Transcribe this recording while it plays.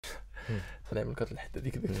هنعمل كات الحته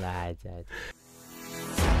دي كده. لا عادي عادي.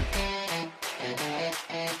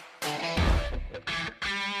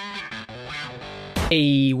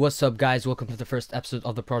 Hey, what's up guys? Welcome to the first episode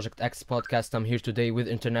of the Project X podcast. I'm here today with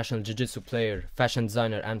international Jiu Jitsu player, fashion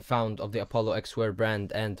designer and founder of the Apolloxwear brand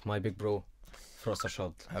and my big bro, Feras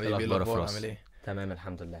Rashad. حبيبي ايه الاخبار؟ عامل ايه؟ تمام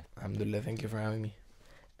الحمد لله. الحمد لله. thank you for having me.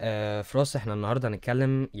 فراس، احنا النهارده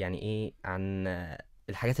هنتكلم يعني ايه عن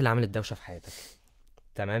الحاجات اللي عملت دوشه في حياتك.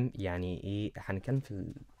 تمام، يعني ايه هنتكلم في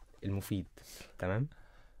المفيد. تمام.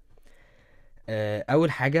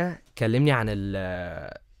 اول حاجه كلمني عن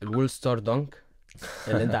الورلدستار دانك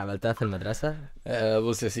اللي انت عملتها في المدرسه.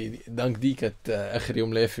 بص يا سيدي، الدانك دي كانت اخر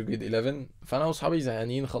يوم ليا في جريد 11، فانا واصحابي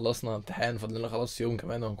زهقانين، خلصنا امتحان، فضلنا خلاص يوم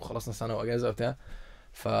كمان وخلصنا سنه واجازه وبتاع،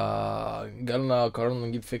 فجالنا قررنا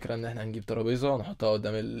نجيب فكره ان احنا هنجيب ترابيزه ونحطها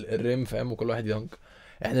قدام الريم، فاهم، وكل واحد يدانك.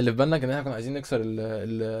 احنا اللي في بالنا كان احنا كنا عايزين نكسر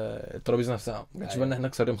الترابيزه نفسها، ما كانش في بالنا احنا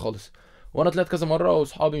نكسر الريم خالص. وانا طلعت كذا مره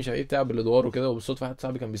واصحابي مش عارف ايه بتاع بالادوار وكده، وبالصدفه واحد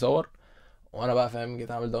صاحبي كان بيصور وانا بقى فاهم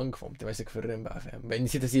جيت اعمل دانك، فقمت ماسك في الريم بقى، فاهم، بقى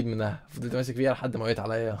نسيت اسيب منها، فضلت ماسك فيها لحد ما وقعت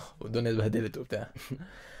عليا والدنيا اتبهدلت وبتاع.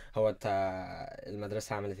 هو انت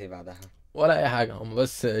المدرسه عملت ايه بعدها؟ ولا اي حاجه، هم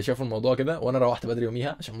بس شافوا الموضوع كده، وانا روحت بدري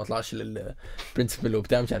يوميها عشان ما اطلعش للبرنسبل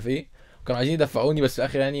وبتاع مش عارف ايه، وكانوا عايزين يدفعوني، بس في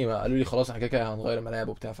الاخر يعني قالوا لي خلاص احنا كده كده هنغير الملاعب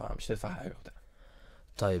وبتاع، فمش هتدفع حاجه وبتاع.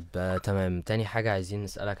 طيب تمام. تاني حاجه عايزين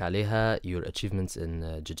نسالك عليها your achievements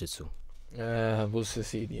in jiu-jitsu. بص يا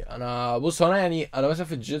سيدي، بص انا يعني انا مثلا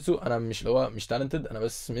في الجيتسو انا مش اللي هو مش تالنتد، انا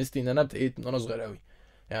بس ميزتي ان انا ابتديت من وانا صغير قوي،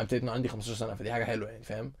 يعني ابتديت من عندي 15 سنه، فدي حاجه حلوه يعني،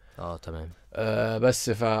 فاهم. تمام. بس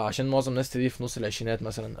فعشان معظم الناس تبتدي في نص العشرينات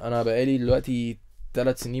مثلا، انا بقالي دلوقتي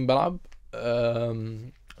 3 سنين بلعب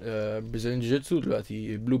برازيليان جيتسو،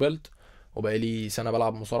 دلوقتي بلو بيلت، وبقالي سنه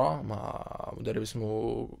بلعب مصارعه مع مدرب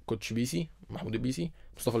اسمه كوتش بيسي، محمود البيسي،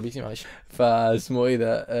 مصطفى البيسي معلش، فاسمه ايه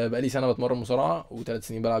ده. بقالي سنه بتمرن مصارعه و3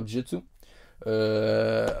 سنين بلعب جيتسو.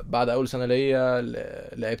 بعد اول سنه ليا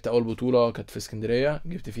لعبت اول بطوله كانت في اسكندريه،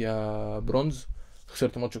 جبت فيها برونز،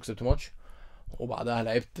 خسرت ماتش وكسبت ماتش. وبعدها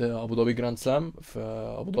لعبت ابو ظبي جراند سلام في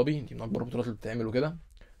ابو ظبي، دي من اكبر البطولات اللي بتتعمل وكده،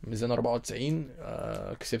 ميزان 94.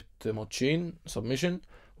 كسبت ماتشين سبميشن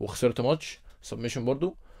وخسرت ماتش سبميشن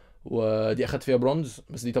برضو، ودي اخدت فيها برونز،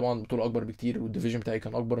 بس دي طبعا بطوله اكبر بكتير، والديفيجن بتاعي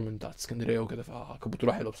كان اكبر من بتاعت اسكندريه وكده، فكانت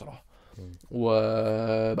بطوله حلوه بصراحه.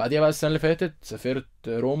 وبعديها بقى السنه اللي فاتت سافرت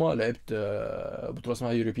روما، لعبت بطوله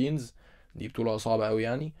اسمها يوروبيانز، دي بطوله صعبه قوي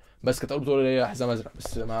يعني، بس كانت اول بطوله ليا حزام ازرق،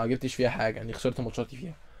 بس ما جبتش فيها حاجه يعني، خسرت ماتشاتي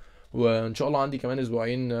فيها. وان شاء الله عندي كمان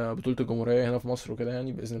اسبوعين بطوله الجمهوريه هنا في مصر وكده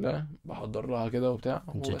يعني، باذن الله بحضر لها كده وبتاع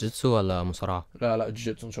وبس. جوجيتسو ولا مصارعه؟ لا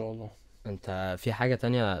جيتسو ان شاء الله. انت في حاجه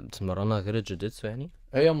تانية بتتمرنها غير الجوجيتسو يعني؟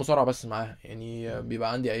 هي مصارعه بس معاها يعني،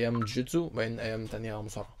 بيبقى عندي ايام جيتسو وبعدين ايام تانية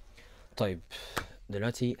مصارعه. طيب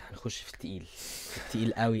دلوقتي هنخش في التقيل،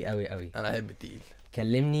 التقيل قوي قوي قوي. انا احب التقيل.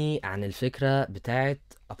 كلمني عن الفكره بتاعه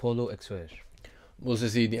ابولو اكسوير. بص يا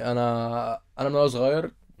سيدي، انا من وانا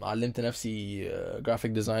صغير علمت نفسي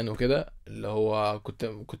جرافيك ديزاين وكده، اللي هو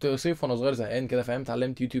كنت صيف وانا صغير زهقان كده، فاهم،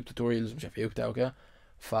 اتعلمت يوتيوب توتوريالز مش عارف ايه وبتاع وكده،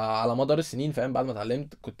 فعلى مدار السنين فاهم، بعد ما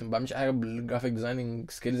اتعلمت كنت ما بعملش حاجه بالجرافيك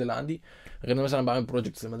ديزايننج سكيلز اللي عندي، غير ان مثلا بعمل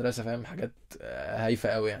بروجكتس للمدرسه، فاهم، حاجات هايفه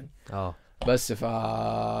قوي يعني. بس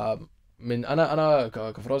من انا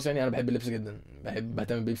كفراس يعني، انا بحب اللبس جدا،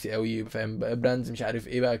 بهتم بلبسي قوي، فاهم، براندز مش عارف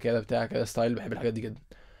ايه بقى كده بتاع كده ستايل، بحب الحاجات دي جدا.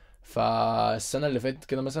 فالسنه اللي فاتت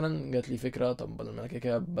كده مثلا جات لي فكره، طب بدل ما انا كده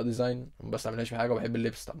كده بديزاين بس اعملهاش في حاجه وبحب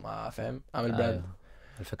اللبس، طب ما فاهم اعمل براند. ايوه،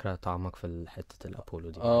 الفكره طعمك في حته الابولو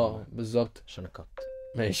دي. بالظبط. عشان الكات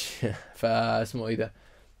ماشي. فاسمه ايه ده،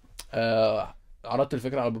 عرضت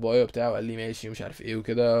الفكره على بابايا وبتاع، وقال لي ماشي ومش عارف ايه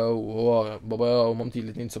وكده، وهو بابايا ومامتي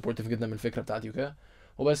الاثنين سبورتيف جدا من الفكره بتاعتي وكده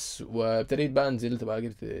وبس. وابتديت بقى نزلت بقى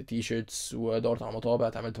جبت تي شيرتس ودورت على مطابع،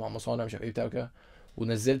 اتعاملت مع مصانع مش عارف ايه بتاع وكده،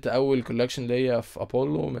 ونزلت اول كولكشن ليا في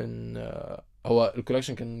ابولو من هو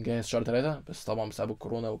الكولكشن كان جاهز شهر 3، بس طبعا بسبب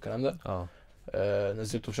الكورونا والكلام ده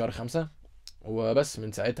نزلته في شهر 5. وبس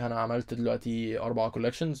من ساعتها انا عملت دلوقتي 4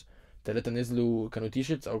 كولكشنز، 3 نزلوا كانوا تي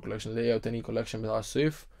شيرتس، اول كولكشن ليا، وتاني كولكشن بتاع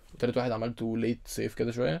الصيف، وتالت واحد عملته ليت صيف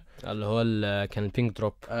كده شويه، اللي هو كان البينك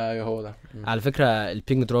دروب. ايوه هو ده. على فكره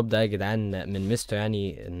البينك دروب ده يا جدعان من ميزته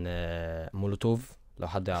يعني ان مولوتوف، لو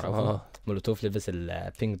حد يعرفه، مولوتوف لبس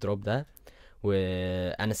البينك دروب ده،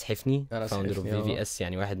 وانس حفني فاوندر اوف في في اس،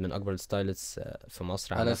 يعني واحد من اكبر الستايلستس في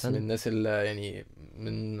مصر عامه. انس من الناس اللي يعني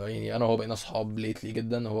يعني انا وهو بقينا اصحاب ليتلي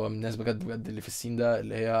جدا، هو من الناس بجد بجد اللي في السين ده،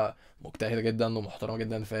 اللي هي مجتهده جدا ومحترمه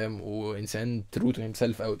جدا، فاهم، وانسان ترو تو هيم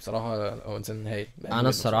سيلف قوي بصراحه، هو انسان هايل. انا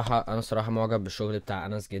الصراحه معجب بالشغل بتاع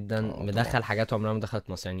انس جدا، مدخل حاجات عمرها ما دخلت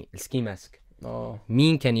مصر، يعني السكي ماسك.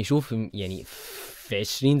 مين كان يشوف يعني في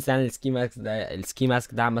 20 سنه السكي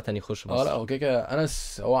ماسك ده عامه يخش مصر. لا هو كده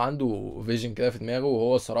انس هو عنده فيجن كده في دماغه،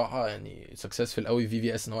 وهو الصراحه يعني سكسسفul قوي في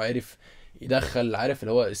في اس، ان هو عارف يدخل، عارف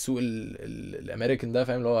اللي هو السوق الامريكان ده،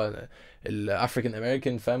 فاهم اللي هو الافريكان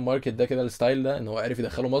امريكان فاهم ماركت ده كده، الستايل ده ان هو عارف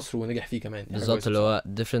يدخله مصر ونجح فيه كمان يعني. بالظبط، اللي هو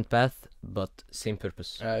different path but same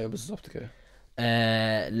purpose. ايوه بالظبط كده.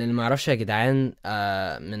 للي ما يعرفش يا جدعان،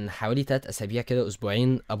 من حوالي 3 اسابيع كده،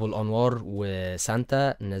 اسبوعين، ابو الانوار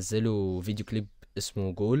وسانتا نزلوا فيديو كليب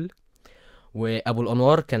اسمه جول. وابو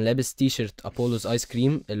الانوار كان لابس تي شيرت ابولوز ايس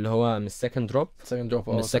كريم اللي هو من السكند دروب،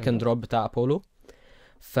 من السكند دروب بتاع ابولو.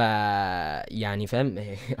 ف يعني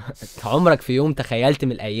فاهم عمرك في يوم تخيلت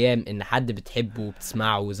من الايام ان حد بتحبه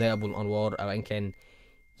وبتسمعه زي ابو الانوار او ان كان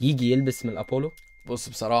يجي يلبس من الابولو؟ بص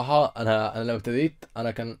بصراحه انا لما ابتديت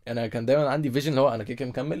انا كان دايما عندي فيجن اللي هو انا كده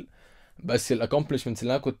مكمل، بس الاكومبلشمنتس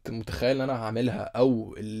اللي انا كنت متخيل ان انا هعملها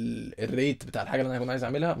او الريت بتاع الحاجه اللي انا كنت عايز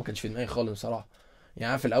اعملها ما كانش في دماغي خالص بصراحه.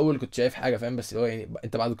 يعني في الاول كنت شايف حاجه فاهم، بس اللي هو يعني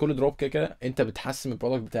انت بعد كل دروب كده انت بتحسن من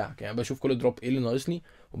البرودكت بتاعك، يعني بشوف كل دروب ايه اللي ناقصني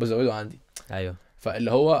وبزوده عندي. ايوه.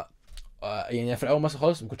 فاللي هو يعني في الاول مثلا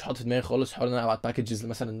خالص ما كنتش حاطط في دماغي خالص حوار ان انا ابعت باكجز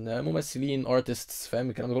مثلا ممثلين ارتستس فاهم،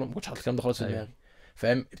 الكلام ده كله ما كنتش حاطط الكلام ده خالص في أيوة. دماغي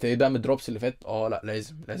فاهم. ابتديت بقى من الدروبس اللي فات لا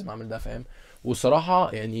لازم اعمل ده فاهم.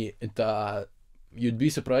 والصراحه يعني انت you'd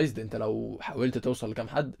be surprised انت لو حاولت توصل لكام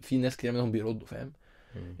حد، في ناس كتير منهم بيردوا فاهم.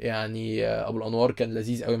 يعني ابو الانوار كان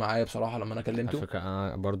لذيذ قوي معايا بصراحه لما انا كلمته. على فكره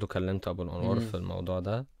انا برضو كلمت ابو الانوار في الموضوع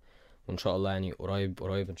ده، وان شاء الله يعني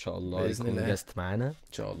قريب ان شاء الله بإذن يكون الله. جاست معانا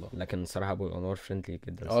ان شاء الله. لكن الصراحه ابو الانوار فريندلي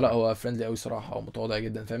جدا. لا هو فريندلي قوي صراحه ومتواضع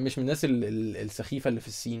جدا فاهم، مش من الناس السخيفه اللي في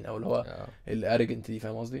السين او اللي هو الاريجنت دي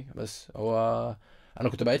فاهم قصدي. بس هو انا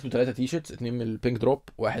كنت باعت له 3 تي شيرتس، 2 من البينك دروب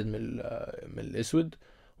واحد من الاسود،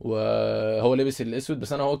 وهو لبس الاسود.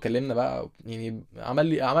 بس انا هو اتكلمنا بقى يعني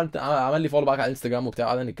عمل لي فولو باك على الانستجرام وبتاع،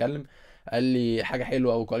 قعدنا نتكلم، قال لي حاجه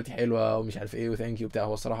حلوه وكواليتي حلوه ومش عارف ايه وثانك يو بتاع.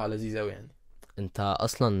 هو الصراحه لذيذ قوي يعني. انت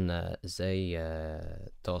اصلا ازاي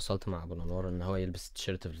تواصلت مع ابو الانوار ان هو يلبس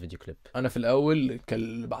التيشيرت في الفيديو كليب؟ انا في الاول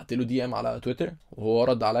بعت له دي ام على تويتر، وهو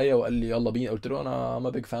رد عليا وقال لي يلا بينا. قلت له انا ما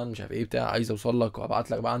بيج فان مش عارف ايه بتاع، عايز اوصل لك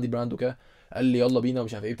وابعت لك بقى عندي براند وكده. قال لي يلا بينا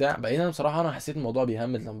ومش عارف ايه بتاع. بقينا بصراحه انا حسيت الموضوع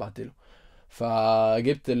بيهمد لما بعت له،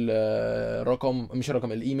 فجبت الرقم مش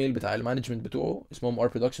الرقم الايميل بتاع المانجمنت بتوعه، اسمهم ار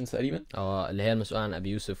برودكشنز تقريبا، اللي هي المسؤول عن ابي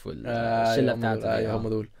يوسف والشله بتاعته دي. هم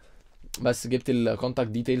دول. بس جبت الكونتاكت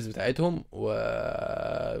ديتيلز بتاعتهم و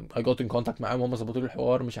اي جوت ان كونتاكت معاهم، هم ظبطوا لي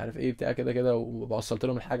الحوار مش عارف ايه بتاع كده كده، ووصلت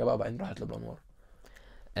لهم الحاجه بقى بعدين راحت للانوار.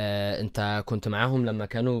 انت كنت معاهم لما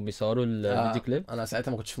كانوا بيصوروا الفيديو كليب؟ انا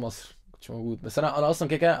ساعتها ما كنتش في مصر، ما كنتش موجود. بس انا اصلا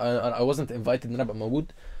كده I wasn't invited ان انا ابقى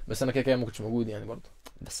موجود، بس انا كده ما كنتش موجود يعني برضه.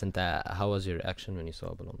 بس انت how was your reaction when you saw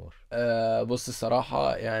ابو الانوار؟ بص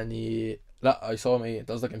الصراحه يعني لا I saw him. ايه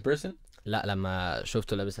انت قصدك in person؟ لا لما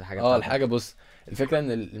شفته لابس الحاجه بتاعته. الحاجه بص، الفكره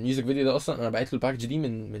ان الميوزك فيديو ده اصلا انا بعت له الباكج دي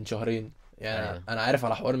من شهرين يعني. أيوة. انا عارف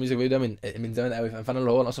على حوار الميوزك فيديو ده من زمان قوي فاهم. فانا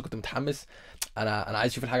اللي هو انا اصلا كنت متحمس، انا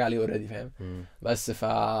عايز اشوف الحاجه عليه اوريدي فاهم. بس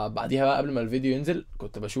فبعديها بقى قبل ما الفيديو ينزل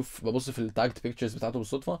كنت ببص في التاجد بيكتشرز بتاعته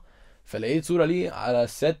بالصدفه، فلقيت صوره ليه على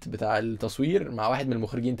السيت بتاع التصوير مع واحد من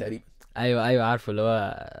المخرجين تقريبا. ايوه عارفه اللي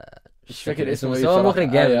هو مش فاكر اسمه بس ايه هو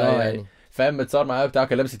مخرج جامد يعني فاهم. متصور معايا بتاع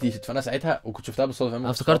كان لابس تيشرت، فانا ساعتها وكنت شفتها بالصدفه فاهم.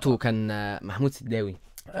 انا افتكرته كان محمود سداوي.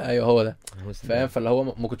 ايوه هو ده فاهم. فاللي هو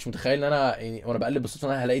ما كنتش متخيل ان انا يعني وانا بقلب بالصدفه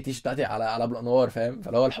انا هلاقي تيشرت بتاعتي على ابو الانوار فاهم.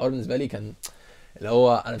 فاللي هو الحوار بالنسبه لي كان اللي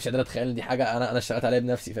هو انا مش قادر اتخيل ان دي حاجه انا اشتغلت عليها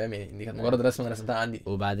بنفسي فاهم. يعني دي كانت مجرد رسمه انا رسمتها عندي.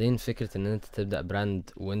 وبعدين فكره ان انت تبدا براند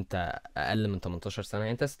وانت اقل من 18 سنه،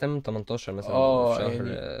 يعني انت تم 18 مثلا في شهر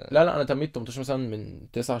يعني لا انا تميت 18 مثلا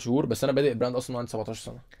من 9 شهور، بس انا بادئ براند اصلا عندي 17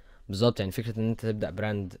 سنه بالظبط. يعني فكره ان انت تبدا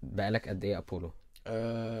براند بقالك قد ايه ابولو؟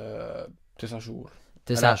 9 شهور.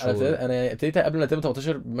 9 شهور. انا ابتديتها قبل ما اتم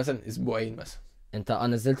 18 مثلا اسبوعين مثلا. انت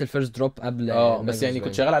نزلت الفيرست دروب قبل بس يعني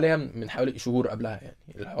كنت شغال عليها من حوالي شهور قبلها يعني.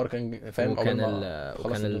 الحوار كان فاهم.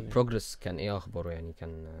 وكان البروجرس كان ايه اخباره يعني؟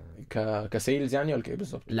 كان كسيلز يعني ولا ايه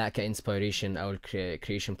بالظبط؟ لا كانسبيريشن او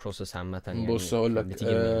الكرييشن بروسيس عامه يعني. بص هقول لك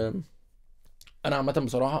انا عامه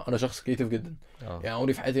بصراحه انا شخص كريتيف جدا. يعني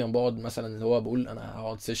عمري في حياتي ما بقعد مثلا اللي هو بقول انا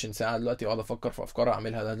هقعد سيشن ساعه دلوقتي واقعد افكر في افكار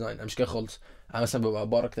اعملها ديدلاين. انا مش كده خالص. انا مثلا ببقى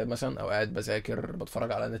بقرا كتاب مثلا او قاعد بذاكر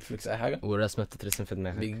بتفرج على نتفليكس اي حاجه، والرسمه بتترسم في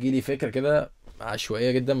دماغك، بيجي لي فكره كده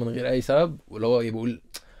عشوائيه جدا من غير اي سبب، واللي هو بقول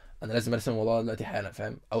انا لازم ارسم الموضوع دلوقتي حالا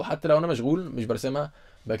فاهم. او حتى لو انا مشغول مش برسمها،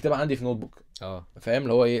 بكتبها عندي في نوت بوك فاهم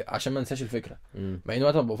اللي هو ايه عشان ما انساش الفكره. بعدين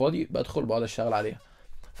وقت ما ببقى فاضي بدخل بقعد اشتغل عليها.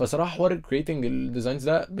 فصراحه حوار الكرييتنج الديزاينز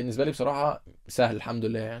ده بالنسبه لي بصراحه سهل الحمد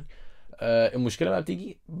لله يعني. المشكله بقى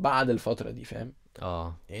بتيجي بعد الفتره دي فاهم.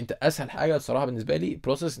 يعني انت اسهل حاجه الصراحه بالنسبه لي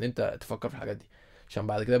بروسيس ان انت تفكر في الحاجات دي، عشان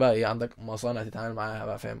بعد كده بقى ايه عندك مصانع تتعامل معاها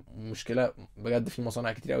بقى فاهم. مشكله بجد في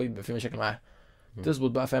مصانع كتير قوي بيبقى في مشاكل معاها،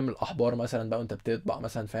 تظبط بقى فاهم الاحبار مثلا بقى وانت بتطبع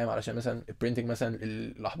مثلا فاهم، علشان مثلا البرينتنج مثلا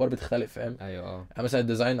الاحبار بتختلف فاهم. ايوه يعني مثلا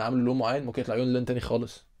الديزاين عامل لون معين ممكن يطلع لون تاني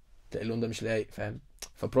خالص، تلاقي اللون ده مش لايق فاهم.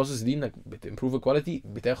 فالبروسيس دي انك بتمبروف الكواليتي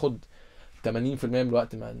بتاخد 80% من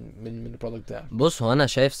الوقت من البرودكت بتاعك. بص، هو انا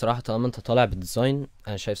شايف صراحه طالما انت طالع بالديزاين،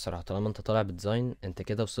 انا شايف صراحه طالما انت طالع بالديزاين انت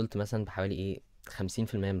كده وصلت مثلا بحوالي ايه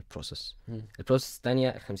 50% من البروسيس. البروسيس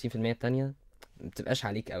التانية 50% التانية ما بتبقاش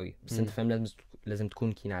عليك قوي، بس انت فاهم لازم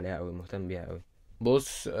تكون كين عليها قوي، مهتم بيها قوي.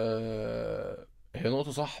 بص هي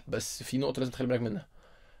نقطة صح، بس في نقطة لازم تخلي بالك منها.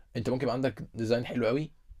 انت ممكن يبقى عندك ديزاين حلو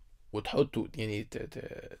قوي وتحطه يعني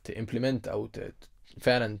تimplement او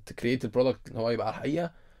فعلا تكريت البرودكت ان هو يبقى على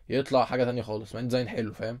الحقيقة، يطلع حاجة تانية خالص مع ديزاين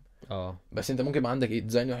حلو فاهم. بس انت ممكن يبقى عندك ايه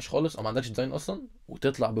ديزاين وحش خالص او ما عندكش ديزاين اصلا،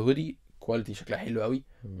 وتطلع بهودي كواليتي شكلها حلو قوي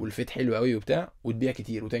والفيت حلو قوي وبتاع وتبيع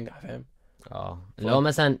كتير وتنجح فاهم. اللي هو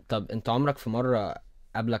مثلا، طب انت عمرك في مرة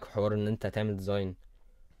قابلك حوار ان انت تعمل ديزاين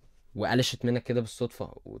وقلشت منك كده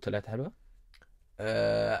بالصدفة وطلعت حلوة؟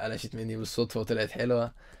 قلشت مني بالصدفة وطلعت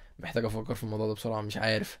حلوة. محتاج افكر في الموضوع ده بصراحة، مش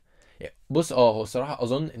عارف. بص هو الصراحة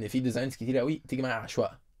اظن ان في ديزاينز كتير قوي تيجي معايا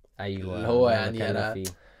عشوائي. ايوه، اللي هو ده اللي يعني بتكلم انا فيه.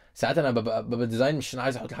 ساعات انا ببقى ديزاين مش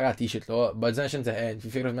عايز احط حاجه على التيشيرت، اللي هو بديزاين عشان زهقان في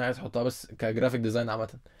فكره ان انا عايز احطها بس كجرافيك ديزاين عامه.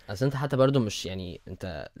 اصل انت حتى برضو مش يعني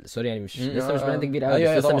انت سوري يعني مش لسه مش براند كبير قوي، ايوه بس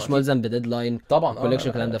ايوه لسه طبعا مش اكيد. ملزم بديدلاين طبعا وكولكشن لا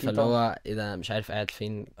الكلام لا ده، اكيد فاللي طبعا. هو ايه ده مش عارف قاعد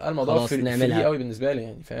فين، الموضوع خلاص فري نعملها. قوي بالنسبه لي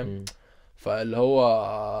يعني فاهم. فاللي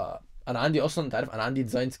هو انا عندي اصلا انت عارف انا عندي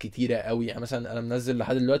ديزاينز كتيره قوي. يعني مثلا انا منزل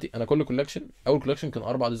لحد دلوقتي انا كل كولكشن، اول كولكشن كان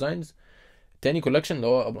 4 ديزاينز، تاني كولكشن اللي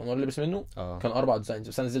هو ابو الانوار اللي لبس منه كان 4 ديزاينز،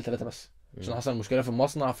 بس انا نزلت 3 بس عشان حصل مشكله في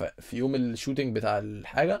المصنع. في يوم الشوتينج بتاع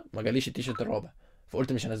الحاجه ما جاليش التيشيرت الرابع،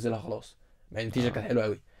 فقلت مش هنزلها خلاص مع ان التيشيرت كانت حلوه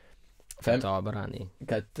قوي فاهم. كانت عبارة عن ايه؟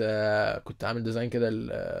 كانت كنت عامل ديزاين كده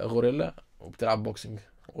الغوريلا وبتلعب بوكسنج،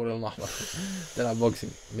 غوريلا الاحمر بتلعب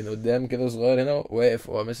بوكسنج من قدام كده صغير هنا واقف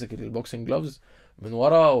وهو ماسك البوكسنج جلوفز، من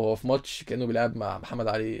ورا وهو في ماتش كانه بيلعب مع محمد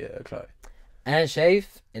علي كلاي. انا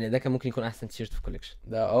شايف ان ده كان ممكن يكون احسن تيشيرت في الكوليكشن.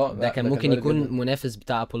 ده كان ممكن وارد يكون جدا. منافس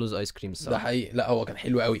بتاع ابولوز ايس كريم ده الصراحه. حقيقي، لا هو كان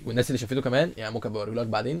حلو قوي والناس اللي شافته كمان يعني ممكن بوريه لك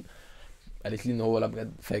بعدين قالت لي ان هو لا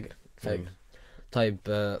بجد فاجر فاجر. طيب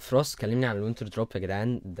فراس كلمني عن الوينتر دروب يا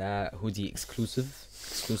جدعان. ده هودي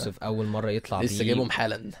اكسكلوسيف اول مره يطلع لسه بيه، جايبهم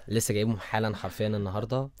حالا. لسه جايبهم حالا حرفيا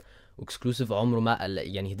النهارده، واكسكلوسيف عمره ما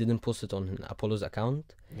يعني he didn't post it on Apollo's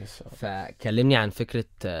account. فكلمني عن فكره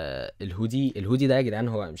الهودي ده يا جدعان.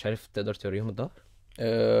 هو مش عارف تقدر توريهم الظهر؟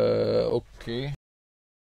 اوكي.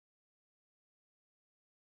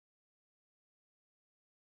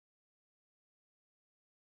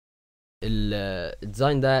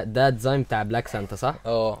 الديزاين ده ديزاين بتاع بلاك سانتا صح؟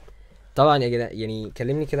 طبعا يا جدعان. يعني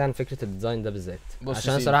كلمني كده عن فكره الديزاين ده بالذات،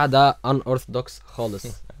 عشان صراحه ده ان اورثودوكس خالص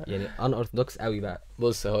يعني ان اورثودوكس قوي بقى.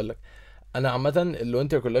 بص هقول لك، انا عامه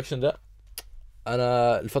الوينتر كولكشن ده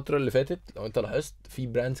انا الفتره اللي فاتت لو انت لاحظت في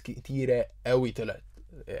براندز كتيره قوي طلعت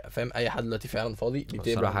فاهم. اي حد دلوقتي فعلا فاضي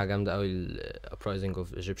بيبتدي صراحه جامده قوي الابرايزنج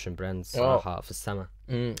اوف ايجيبشن براندز صراحه في السما.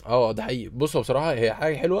 ده حقيقي. بص هو بصراحه هي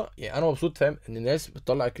حاجه حلوه يعني، انا مبسوط فاهم ان الناس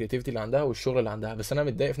بتطلع الكرياتيفيتي اللي عندها والشغل اللي عندها، بس انا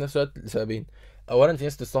متضايق في نفس الوقت لسببين. اولا في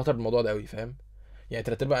ناس تستهتر بالموضوع ده قوي فاهم. يعني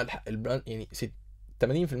ترتب بقى البراند يعني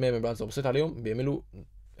 80% من البراندز لو بصيت عليهم بيعملوا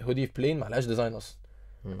هودي في بلين معلهاش ديزاين اصلا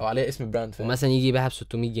او عليها اسم براند فاهم. ومثلا يجي يبيعها ب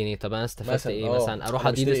 600 جنيه. طب انا استفدت ايه؟ مثلا اروح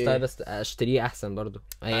اديداس ستايل بس اشتريه احسن برضو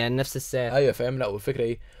يعني نفس السعر. ايوه فاهم. لا والفكره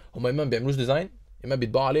ايه، هم اما ما بيعملوش ديزاين اما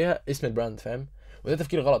بيطبعوا عليها اسم البراند فاهم. وده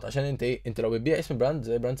تفكير غلط، عشان انت ايه، انت لو بتبيع اسم براند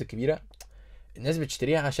زي البراندز الكبيره الناس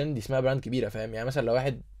بتشتريها عشان دي اسمها براند كبيره فاهم. يعني مثلا لو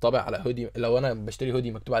واحد طابع على هودي، لو انا بشتري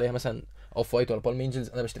هودي مكتوب عليها مثلا اوف وايت ولا بالم انجلز،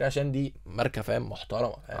 انا بشتريها عشان دي ماركه فاهم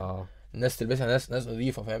محترمه فاهم. الناس تلبسها ناس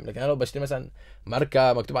نظيفه فاهم. لكن انا لو بشتري مثلا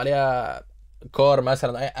ماركه مكتوب عليها كار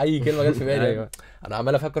مثلا اي كلمه جت في بالي ايوه. انا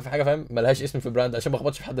عمال افكر في حاجه فاهم ملهاش اسم في البراند عشان ما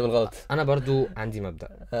اخبطش في حد بالغلط. انا برضو عندي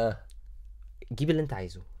مبدأ جيب اللي انت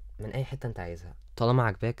عايزه من اي حته انت عايزها طالما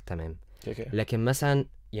عجباك تمام. لكن مثلا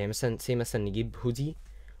يعني مثلا مثلا نجيب هودي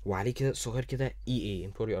وعليه كده صغير كده اي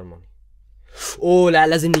امبوريو ارماني، لا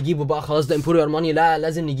لازم نجيبه بقى خلاص ده امبوريو ارماني، لا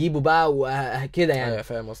لازم نجيبه بقى وكده يعني. ايوه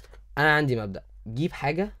فاهم قصدك. انا عندي مبدأ جيب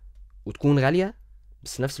حاجه وتكون غاليه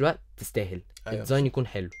بس في نفس الوقت تستاهل. الديزاين يكون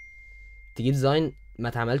حلو. تجيب ديزاين ما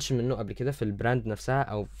اتعملش منه قبل كده في البراند نفسها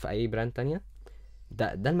او في اي براند تانية.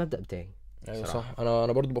 ده المبدأ بتاعي. ايوه صح.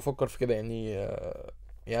 انا برضو بفكر في كده يعني.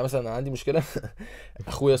 يعني مثلا انا عندي مشكله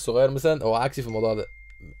اخويا الصغير مثلا هو عكسي في الموضوع ده.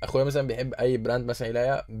 اخويا مثلا بيحب اي براند مثلا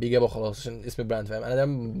يلاقيها بيجيبه خلاص عشان اسم البراند فاهم. انا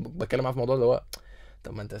دايما بتكلم معاه في الموضوع اللي هو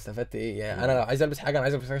طب ما انت استفدت ايه يعني. انا لو عايز البس حاجه انا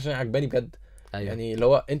عايز البس حاجه عشان عجباني بجد. أيوة. يعني اللي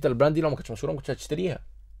هو انت البراند دي لو ما كانتش مشهوره ما كنتش هتشتريها.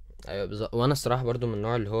 ايوه بالظبط. وانا الصراحه برضو من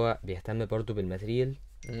النوع اللي هو بيهتم برضو بالماتيريال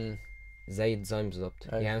زي الديزاين بالظبط.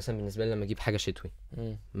 يعني مثلا بالنسبه لي لما اجيب حاجه شتوي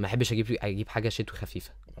ما احبش اجيب حاجه شتوي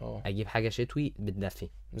خفيفه. اجيب حاجه شتوي بتدفي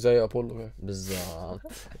زي ابولو. بالظبط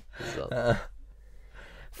بالظبط.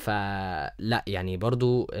 فلا يعني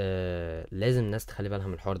برضو لازم الناس تخلي بالها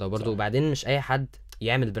من الحوار ده برضو. وبعدين مش اي حد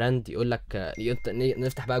يعمل براند يقول لك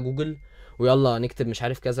نفتح بقى جوجل ويلا نكتب مش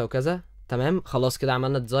عارف كذا وكذا، تمام خلاص كده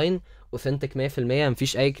عملنا ديزاين اوثنتيك 100%،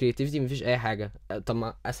 مفيش اي كرياتيفيتي مفيش اي حاجه. طب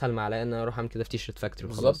ما اسهل ما عليا ان انا اروح اعمل كده في تيشرت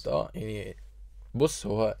فاكتوري وخلاص. بالظبط. يعني بص،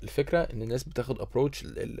 هو الفكره ان الناس بتاخد ابروتش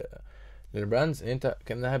للبراندز ان انت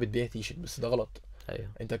كانها بتبيع تيشرت، بس ده غلط. ايوه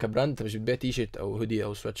انت كبراند انت مش بتبيع تيشرت او هودي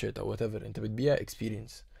او سويت شيرت او وات ايفر، انت بتبيع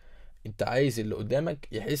اكسبيرينس. انت عايز اللي قدامك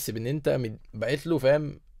يحس بان انت باعت له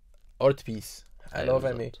فاهم ارت بيس، اللي هو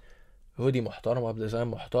فاهم ايه، هودي محترمه بديزاين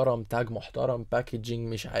محترم، تاج محترم،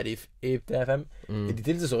 باكجينج مش عارف ايه بتاع فاهم.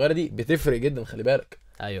 الديتيلز الصغيره دي بتفرق جدا، خلي بالك.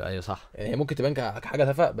 ايوه صح. يعني هي ممكن تبان حاجه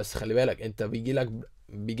تافهه، بس خلي بالك انت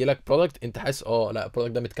بيجي لك برودكت انت حاسس لا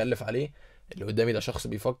البرودكت ده متكلف عليه، اللي قدامي ده شخص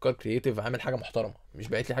بيفكر كرييتيف، عامل حاجه محترمه، مش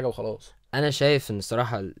باعت لي حاجه وخلاص. انا شايف ان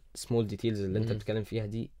الصراحه السمول ديتيلز اللي انت بتتكلم فيها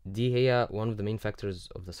دي هي one of the main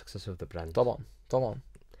factors of the success of the brand. طبعا.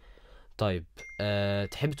 طيب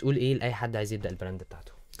تحب تقول ايه لاي حد عايز يبدا البراند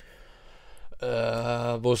بتاعته؟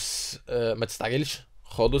 بص، ما تستعجلش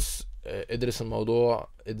خالص. ادرس الموضوع،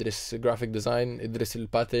 ادرس جرافيك ديزاين، ادرس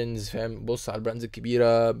الباترنز فاهم، بص على البراندز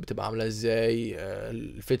الكبيره بتبقى عامله ازاي،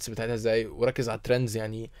 الفيتس بتاعتها ازاي، وركز على الترندز.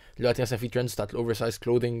 يعني دلوقتي مثلا في ترندز بتاعت الاوفر سايز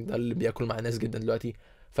كلوذينج، ده اللي بياكل مع الناس جدا دلوقتي.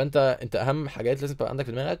 فانت اهم حاجات لازم تبقى عندك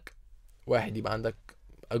في دماغك، واحد يبقى عندك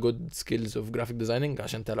a good skills of graphic designing،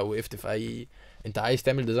 عشان انت لو وقفت في انت عايز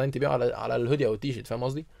تعمل ديزاين تبيعه على الهودي او التيشيرت، فاهم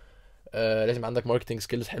قصدي. لازم عندك ماركتنج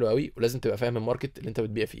سكيلز حلوه قوي، ولازم تبقى فاهم الماركت اللي انت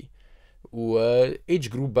بتبيع فيه، وايدج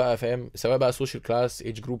جروب بقى فاهم، سواء بقى سوشيال كلاس،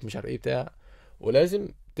 ايدج جروب مش عارف ايه بتاع. ولازم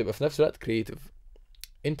تبقى في نفس الوقت كرييتيف.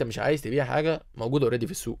 انت مش عايز تبيع حاجه موجوده اوريدي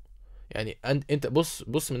في السوق. يعني انت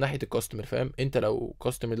بص من ناحيه الكاستمر فاهم. انت لو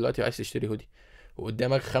كاستمر دلوقتي عايز تشتري هودي،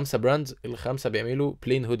 وقدامك 5 براندز، ال5 بيعملوا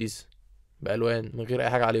بلين هوديز بالوان من غير اي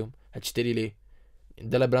حاجه عليهم، هتشتري ليه؟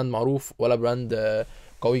 ده لا براند معروف، ولا براند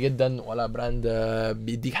قوي جدا، ولا براند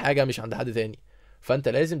بيديك حاجه مش عند حد تاني. فانت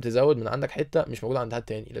لازم تزود من عندك حته مش موجوده عند حد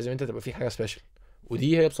تاني، لازم انت تبقى فيك حاجه سبيشال.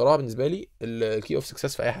 ودي هي بصراحه بالنسبه لي الكي اوف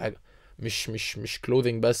سكسس في اي حاجه، مش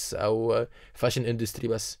كلوذينج بس او فاشن اندستري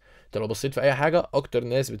بس. انت لو بصيت في اي حاجه، اكتر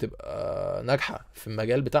ناس بتبقى ناجحه في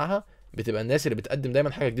المجال بتاعها بتبقى الناس اللي بتقدم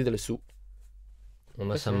دايما حاجه جديده للسوق.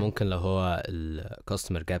 ومثلا ممكن لو هو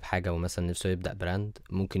الكاستمر جاب حاجه ومثلا نفسه يبدا براند،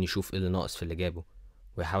 ممكن يشوف ايه اللي ناقص في اللي جابه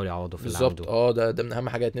ويحاول يعوضه في اللي عنده. بالظبط. ده من اهم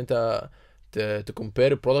حاجات، ان انت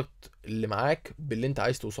تكومبير البرودكت اللي معاك باللي انت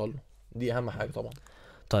عايز توصل له، دي اهم حاجه طبعا.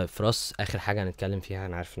 طيب فراس، اخر حاجه هنتكلم فيها،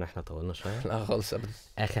 انا عارف ان احنا طولنا شويه. لا خالص ابدا.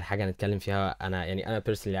 اخر حاجه هنتكلم فيها، انا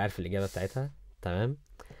بيرسونلي عارف الاجابه بتاعتها، تمام.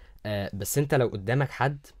 بس انت لو قدامك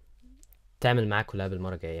حد تعمل معاه كولاب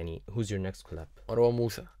المره الجايه، يعني who's your next collab؟ مروان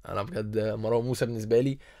موسى. انا بجد مروان موسى بالنسبه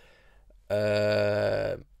لي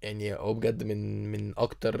يعني هو بجد من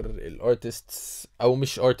اكتر الارتستس، او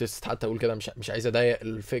مش ارتست حتى اقول كده، مش عايز اضايق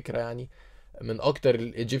الفكره يعني، من اكتر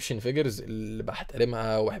الايجيبشن فيجرز اللي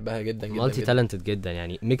بحترمها واحبها جدا جدا. مالتي تالنتد جدا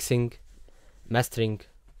يعني، ميكسينج، ماسترينج،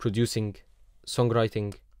 بروديوسينج، سونج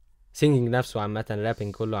رايتنج، سينجينج نفسه عامه،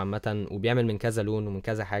 رابينج كله عامه، وبيعمل من كذا لون ومن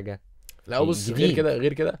كذا حاجه. لا بص،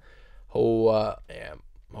 غير كده هو يعني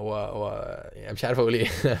يعني مش عارف اقول ايه.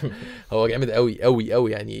 هو جامد قوي قوي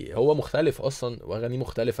قوي يعني، هو مختلف اصلا واغانيه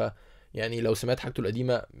مختلفه. يعني لو سمعت حاجته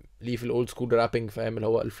القديمه ليه في الاولد سكول رابينج فاهم، اللي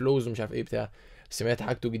هو الفلوز ومش عارف ايه بتاع، سمعت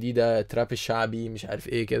حاجته جديده تراب الشعبي مش عارف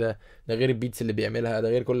ايه كده، ده غير البيتس اللي بيعملها، ده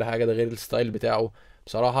غير كل حاجه، ده غير الستايل بتاعه.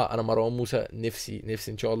 بصراحه انا مروان موسى نفسي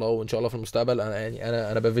ان شاء الله، وان شاء الله في المستقبل، انا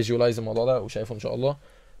يعني انا بفيجواليز الموضوع ده وشايفه ان شاء الله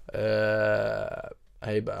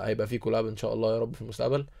هيبقى في كولاب ان شاء الله يا رب في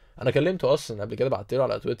المستقبل. انا كلمته اصلا قبل كده، بعت له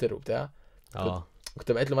على تويتر وبتاع،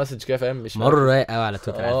 كنت بعت له مسج كده فاهم، مش مره رايق قوي على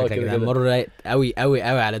تويتر على فكره كده، مره رايق قوي قوي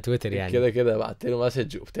قوي على تويتر يعني. كده بعت له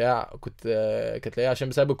مسج وبتاع، كانت لاقيه عشان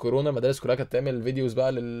بسبب الكورونا المدارس كلها كانت تعمل فيديوز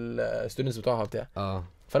بقى للستودنتس بتوعها وبتاع.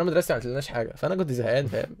 فانا مدرستي ما عملتلناش حاجه، فانا كنت زهقان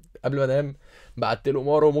فاهم، قبل ما انام بعت له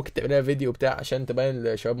مره ممكن تعمل لنا فيديو بتاع عشان تبين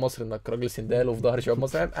لشباب مصر انك راجل سندال وفي ظهر شباب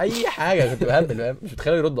مصر فاهم، اي حاجه كنت بهبل فاهم، مش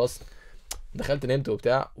متخيل يرد اصلا. دخلت نمت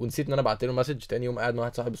وبتاع، ونسيت ان انا بعت له مسج. تاني يوم قاعد مع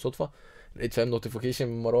واحد صاحبي بالصدفه، لقيت فاهم نوتيفيكيشن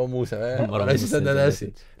من مروان موسى، انا مش مصدق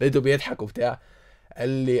نفسي، لقيته بيضحك وبتاع. قال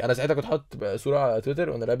لي انا ساعتها كنت حاطط صوره على تويتر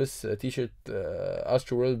وانا لابس تي شيرت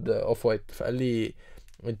استرو وورلد اوف وايت، فقال لي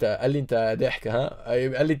انت ضحك ها،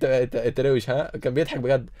 قال لي انت روش ها، كان بيضحك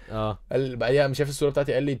بجد. قال بعديها مش شايف الصوره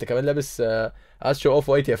بتاعتي، قال لي انت كمان لابس استرو اوف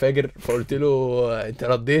وايت يا فاجر، فقلت له انت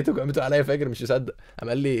رديت وكمان بتقول عليا فاجر، مش مصدق.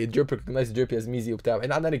 قال لي جيرب ريكوجنايز جيرب يا زميزي وبتاع،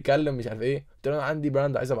 بعدين قعدنا نتكلم مش عارف ايه، قلت له انا عندي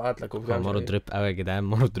براند عايز ابعت لك وبتاع. مره دريب قوي يا جدعان،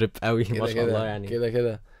 مره دريب قوي ما شاء الله يعني.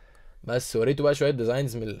 كده بس وريته بقى شويه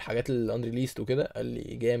ديزاينز من الحاجات اللي انريليست وكده، قال لي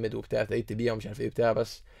جامد وبتاع، ابتديت تبيع ومش عارف ايه بتاع.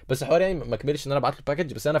 بس الحوار يعني ما كملش ان انا ابعت له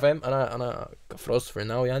باكج. بس انا فاهم، انا كفراس فور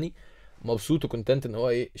ناو يعني مبسوط وكونتنت ان هو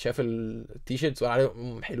ايه شاف التيشيرتس وقال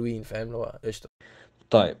عليهم حلوين، فاهم اللي هو قشطه.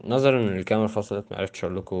 طيب نظرا ان الكاميرا فصلت معرفتش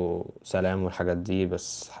اقول لكم سلام والحاجات دي،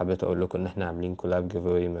 بس حبيت اقول لكم ان احنا عاملين كولاب جيف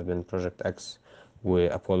اواي ما بين بروجكت اكس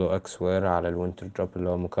وابولو اكس وير على الوينتر دروب اللي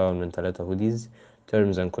هو مكون من 3 هوديز.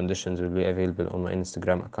 terms and conditions will be available on my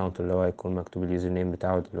Instagram account اللي هو هيكون مكتوب اليوزر نيم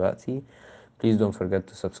بتاعه دلوقتي. Please don't forget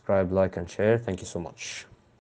to subscribe, like and share. Thank you so much.